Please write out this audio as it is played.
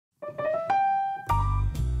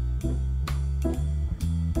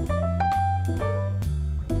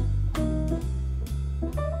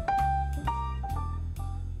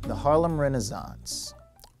Harlem Renaissance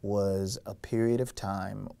was a period of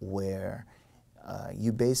time where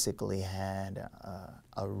you basically had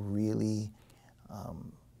a really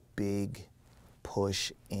big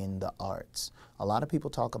push in the arts. A lot of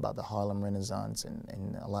people talk about the Harlem Renaissance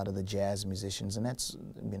and a lot of the jazz musicians, and that's,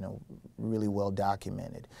 you know, really well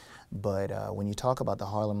documented. But when you talk about the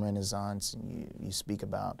Harlem Renaissance, you speak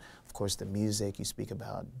about, of course, the music, you speak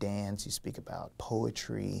about dance, you speak about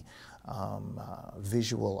poetry,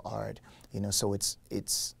 visual art, you know, so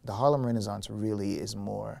it's the Harlem Renaissance really is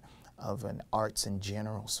more of an arts in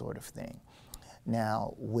general sort of thing.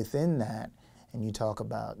 Now, within that, and you talk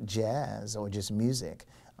about jazz or just music,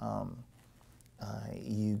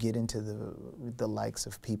 you get into the likes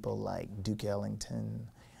of people like Duke Ellington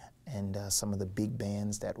and some of the big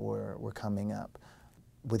bands that were coming up.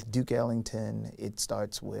 With Duke Ellington, it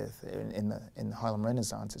starts with, in the Harlem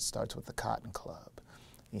Renaissance, it starts with the Cotton Club.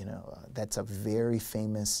 You know, that's a very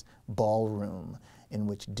famous ballroom in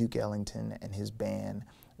which Duke Ellington and his band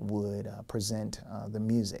would present the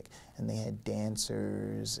music, and they had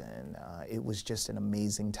dancers, and it was just an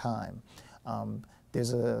amazing time.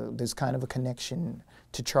 There's kind of a connection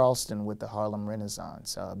to Charleston with the Harlem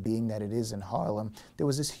Renaissance. Being that it is in Harlem, there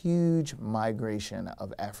was this huge migration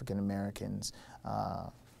of African Americans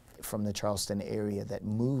from the Charleston area that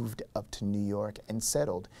moved up to New York and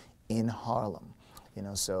settled in Harlem. You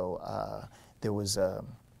know, so there was a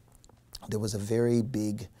very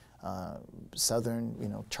big Southern, you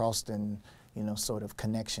know, Charleston, you know, sort of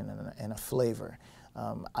connection and a flavor.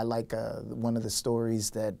 I like one of the stories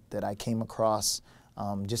that I came across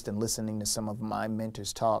just in listening to some of my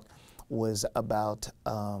mentors talk was about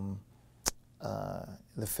the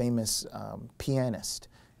famous pianist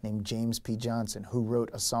named James P. Johnson, who wrote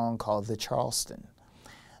a song called The Charleston.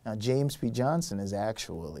 Now, James P. Johnson is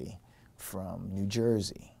actually from New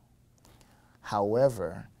Jersey.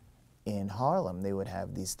 However, in Harlem, they would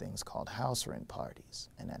have these things called house rent parties.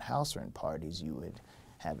 And at house rent parties, you would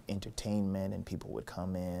have entertainment, and people would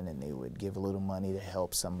come in and they would give a little money to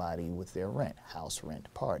help somebody with their rent, house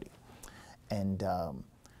rent party. And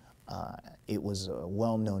it was a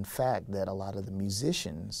well-known fact that a lot of the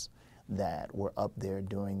musicians that were up there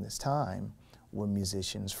during this time were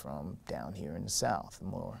musicians from down here in the South,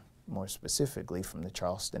 more specifically from the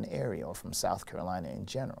Charleston area or from South Carolina in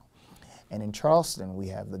general. And in Charleston, we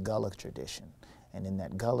have the Gullah tradition. And in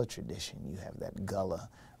that Gullah tradition, you have that Gullah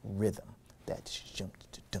rhythm.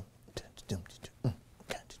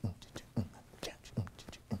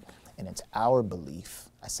 And it's our belief,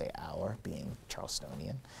 I say our, being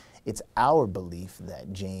Charlestonian, it's our belief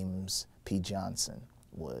that James P. Johnson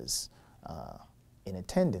was in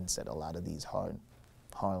attendance at a lot of these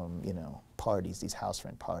Harlem, you know, parties, these house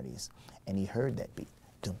rent parties, and he heard that beat.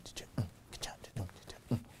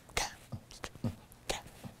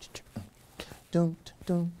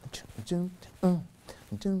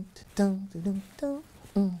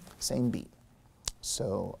 Same beat.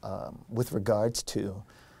 So with regards to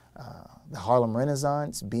the Harlem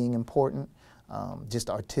Renaissance being important, just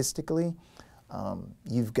artistically,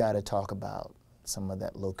 you've got to talk about some of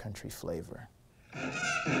that low country flavor.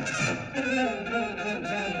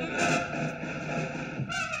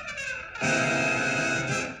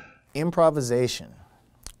 Improvisation.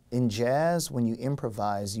 In jazz, when you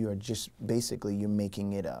improvise, you are just basically, you're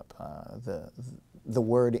making it up. The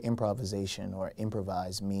word improvisation or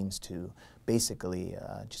improvise means to basically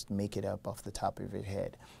just make it up off the top of your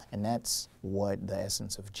head. And that's what the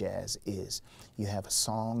essence of jazz is. You have a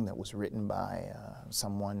song that was written by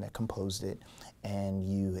someone that composed it, and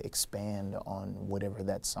you expand on whatever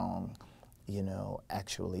that song, you know,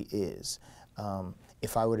 actually is.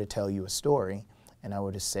 If I were to tell you a story, and I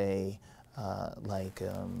were to say,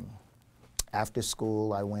 after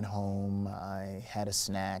school, I went home, I had a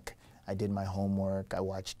snack, I did my homework, I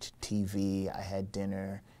watched TV, I had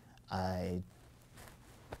dinner, I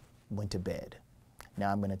went to bed.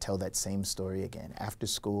 Now I'm going to tell that same story again. After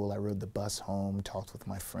school, I rode the bus home, talked with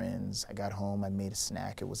my friends. I got home, I made a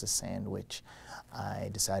snack, it was a sandwich. I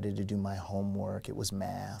decided to do my homework, it was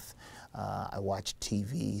math. I watched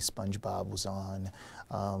TV, SpongeBob was on.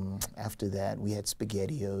 After that, we had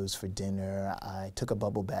SpaghettiOs for dinner. I took a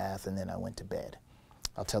bubble bath, and then I went to bed.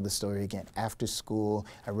 I'll tell the story again. After school,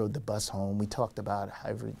 I rode the bus home. We talked about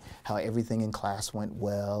how everything in class went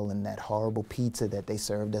well and that horrible pizza that they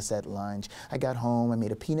served us at lunch. I got home, I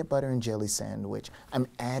made a peanut butter and jelly sandwich. I'm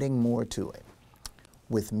adding more to it.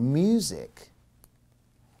 With music,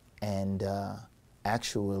 and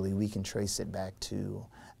actually we can trace it back to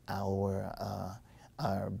our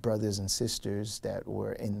our brothers and sisters that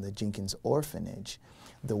were in the Jenkins orphanage,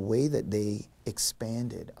 the way that they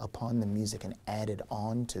expanded upon the music and added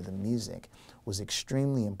on to the music was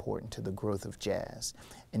extremely important to the growth of jazz.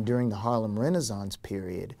 And during the Harlem Renaissance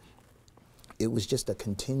period, it was just a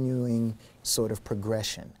continuing sort of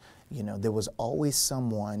progression. You know, there was always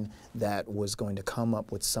someone that was going to come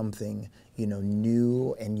up with something, you know,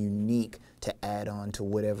 new and unique to add on to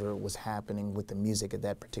whatever was happening with the music at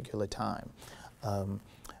that particular time.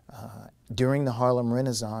 During the Harlem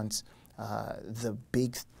Renaissance, the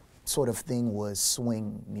big sort of thing was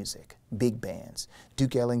swing music, big bands.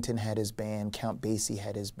 Duke Ellington had his band, Count Basie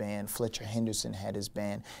had his band, Fletcher Henderson had his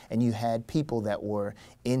band, and you had people that were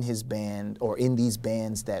in his band or in these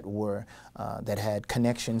bands that were that had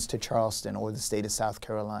connections to Charleston or the state of South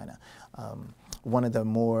Carolina. One of the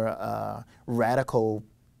more radical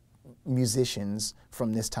musicians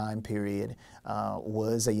from this time period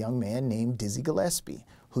was a young man named Dizzy Gillespie,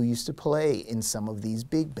 who used to play in some of these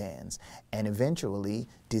big bands. And eventually,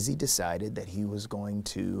 Dizzy decided that he was going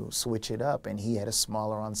to switch it up, and he had a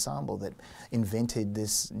smaller ensemble that invented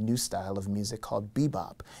this new style of music called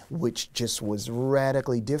bebop, which just was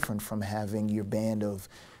radically different from having your band of,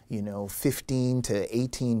 you know, 15 to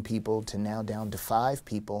 18 people to now down to 5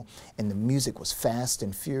 people, and the music was fast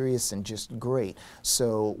and furious and just great.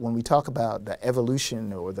 So when we talk about the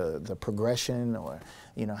evolution or the progression, or,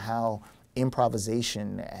 you know, how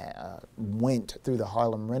improvisation went through the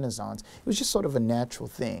Harlem Renaissance, it was just sort of a natural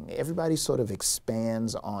thing. Everybody sort of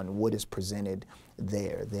expands on what is presented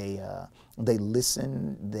there. They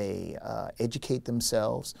listen, they educate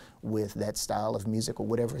themselves with that style of music or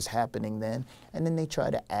whatever is happening then, and then they try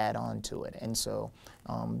to add on to it. And so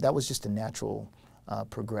that was just a natural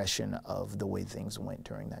progression of the way things went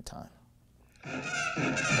during that time.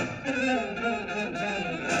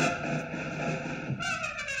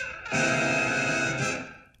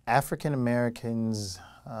 African Americans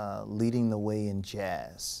leading the way in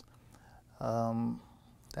jazz.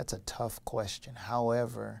 That's a tough question.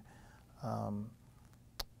 However,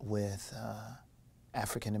 with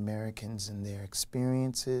African Americans and their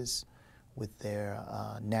experiences, with their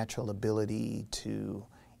natural ability to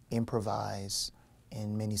improvise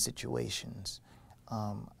in many situations,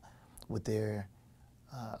 with their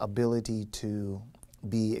ability to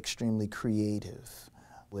be extremely creative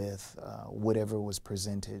with whatever was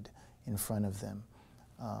presented in front of them.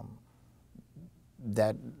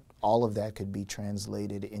 That all of that could be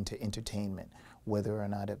translated into entertainment, whether or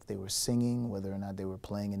not if they were singing, whether or not they were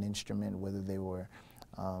playing an instrument, whether they were,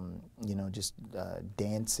 you know, just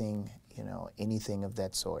dancing, you know, anything of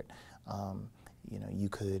that sort. You know, you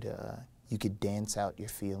could dance out your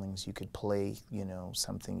feelings. You could play, you know,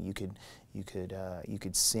 something. You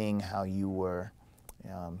could sing how you were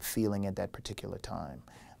feeling at that particular time.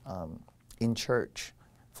 In church,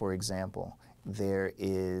 for example, there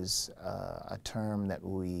is a term that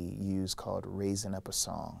we use called raising up a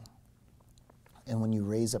song. And when you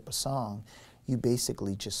raise up a song, you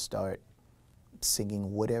basically just start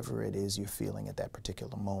singing whatever it is you're feeling at that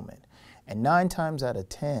particular moment. And 9 times out of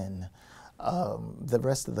 10, the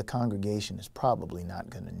rest of the congregation is probably not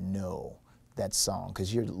going to know that song,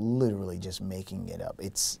 because you're literally just making it up.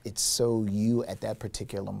 It's so you at that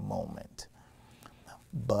particular moment.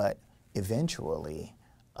 But eventually,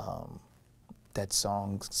 that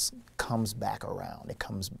song comes back around.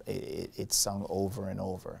 It's sung over and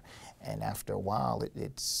over, and after a while,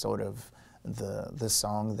 it's sort of the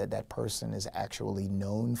song that person is actually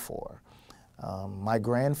known for. My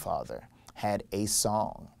grandfather had a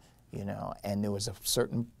song, you know, and there was a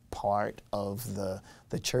certain part of the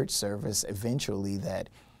church service eventually that,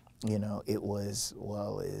 you know, it was,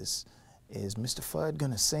 well, is Mr. Fudd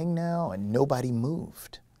gonna sing now? And nobody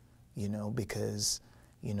moved, you know, because,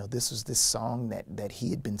 you know, this was this song that he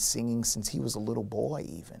had been singing since he was a little boy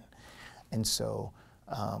even. And so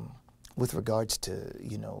with regards to,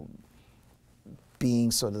 you know,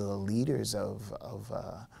 being sort of the leaders of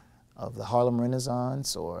the Harlem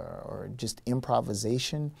Renaissance or just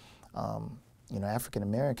improvisation, you know, African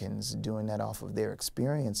Americans doing that off of their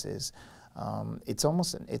experiences, it's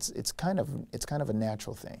almost it's kind of a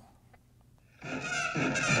natural thing.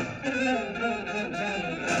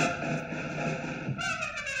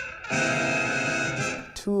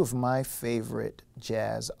 Two of my favorite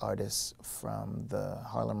jazz artists from the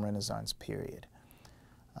Harlem Renaissance period,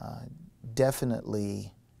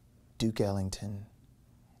 definitely Duke Ellington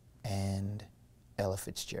and Ella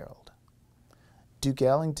Fitzgerald. Duke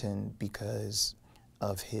Ellington, because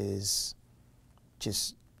of his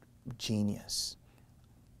just genius.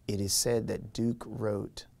 It is said that Duke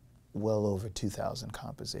wrote well over 2,000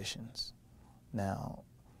 compositions. Now,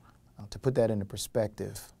 To put that into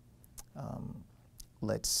perspective,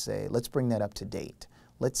 let's bring that up to date.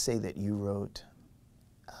 Let's say that you wrote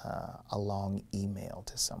a long email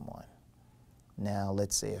to someone. Now,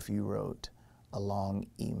 let's say if you wrote a long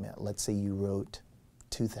email, let's say you wrote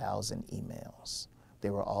 2,000 emails. They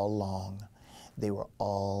were all long, they were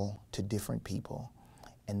all to different people,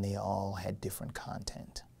 and they all had different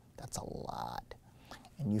content. That's a lot.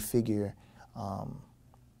 And you figure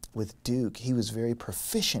with Duke, he was very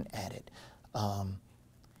proficient at it.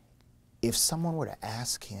 If someone were to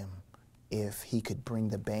ask him if he could bring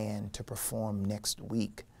the band to perform next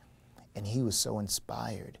week, and he was so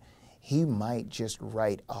inspired, he might just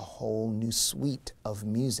write a whole new suite of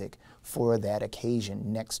music for that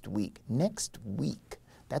occasion next week. Next week,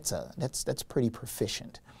 that's pretty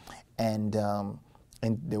proficient. And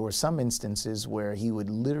there were some instances where he would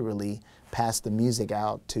literally pass the music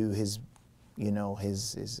out to his,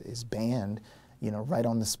 his band, right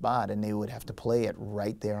on the spot, and they would have to play it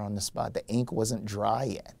right there on the spot. The ink wasn't dry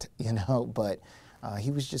yet, but he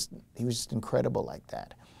was just incredible like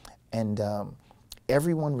that. And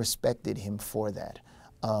everyone respected him for that.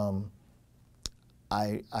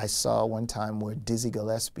 I saw one time where Dizzy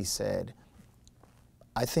Gillespie said,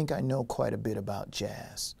 "I think I know quite a bit about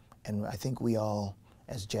jazz, and I think we all,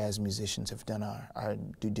 as jazz musicians, have done our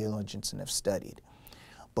due diligence and have studied.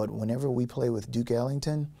 But whenever we play with Duke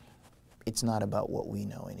Ellington, it's not about what we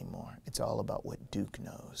know anymore. It's all about what Duke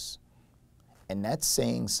knows." And that's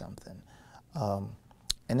saying something. And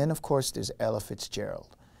then, of course, there's Ella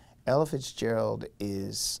Fitzgerald. Ella Fitzgerald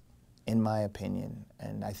is, in my opinion,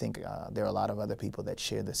 and I think there are a lot of other people that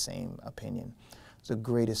share the same opinion, the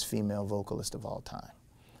greatest female vocalist of all time.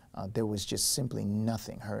 There was just simply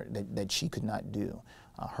nothing that she could not do.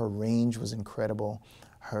 Her range was incredible.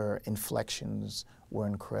 Her inflections were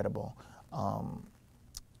incredible.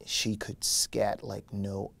 She could scat like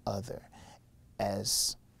no other.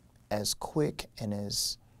 As quick and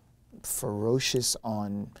as ferocious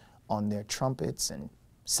on their trumpets and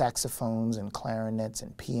saxophones and clarinets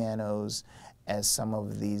and pianos as some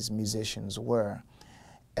of these musicians were,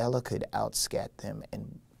 Ella could outscat them,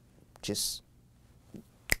 and just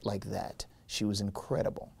like that. She was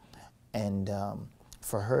incredible. And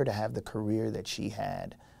for her to have the career that she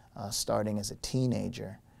had, starting as a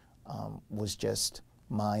teenager, was just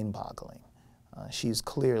mind-boggling. She's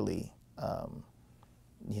clearly,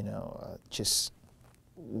 just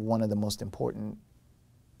one of the most important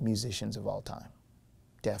musicians of all time,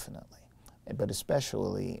 definitely. But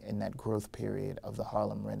especially in that growth period of the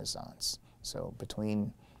Harlem Renaissance. So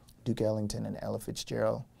between Duke Ellington and Ella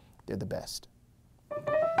Fitzgerald, they're the best.